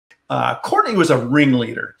Courtney was a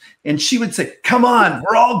ringleader, and she would say, "Come on,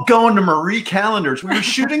 we're all going to Marie Callender's." We were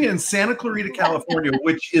shooting in Santa Clarita, California,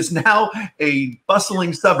 which is now a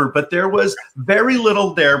bustling suburb, but there was very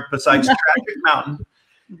little there besides Traffic Mountain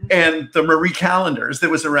and the Marie Callender's that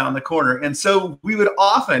was around the corner. And so we would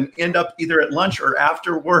often end up either at lunch or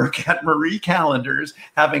after work at Marie Callender's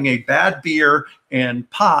having a bad beer and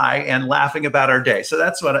pie and laughing about our day. So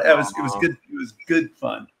that's what it was good. It was good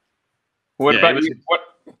fun. What about you?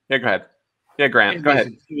 Yeah, go ahead. Yeah, Grant, go ahead.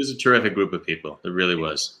 It was a terrific group of people. It really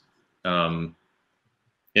was. You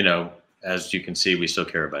know, as you can see, we still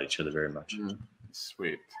care about each other very much.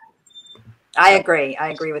 Sweet. I agree. I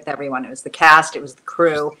agree with everyone. It was the cast, it was the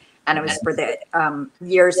crew, and it was for the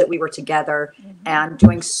years that we were together and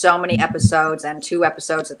doing so many episodes and 2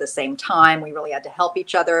 episodes at the same time. We really had to help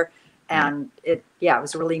each other. And it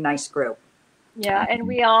was a really nice group. Yeah. And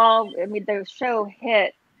the show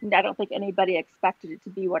hit. I don't think anybody expected it to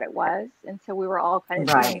be what it was. And so we were all kind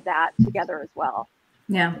of doing that together as well.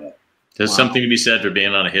 Yeah. There's something to be said for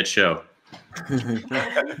being on a hit show.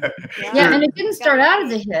 Yeah, and it didn't start out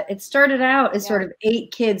as a hit. It started out as sort of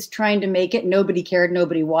 8 kids trying to make it. Nobody cared.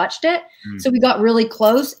 Nobody watched it. So we got really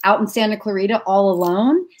close out in Santa Clarita all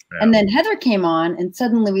alone. And then Heather came on and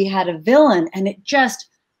suddenly we had a villain and it just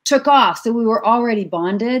took off. So we were already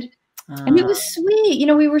bonded. And it was sweet. You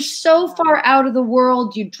know, we were so far out of the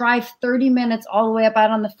world. You drive 30 minutes all the way up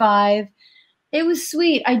out on the 5. It was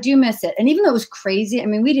sweet. I do miss it. And even though it was crazy, I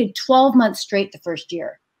mean, we did 12 months straight the first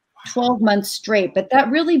year. 12 months straight, but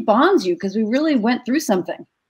that really bonds you because we really went through something.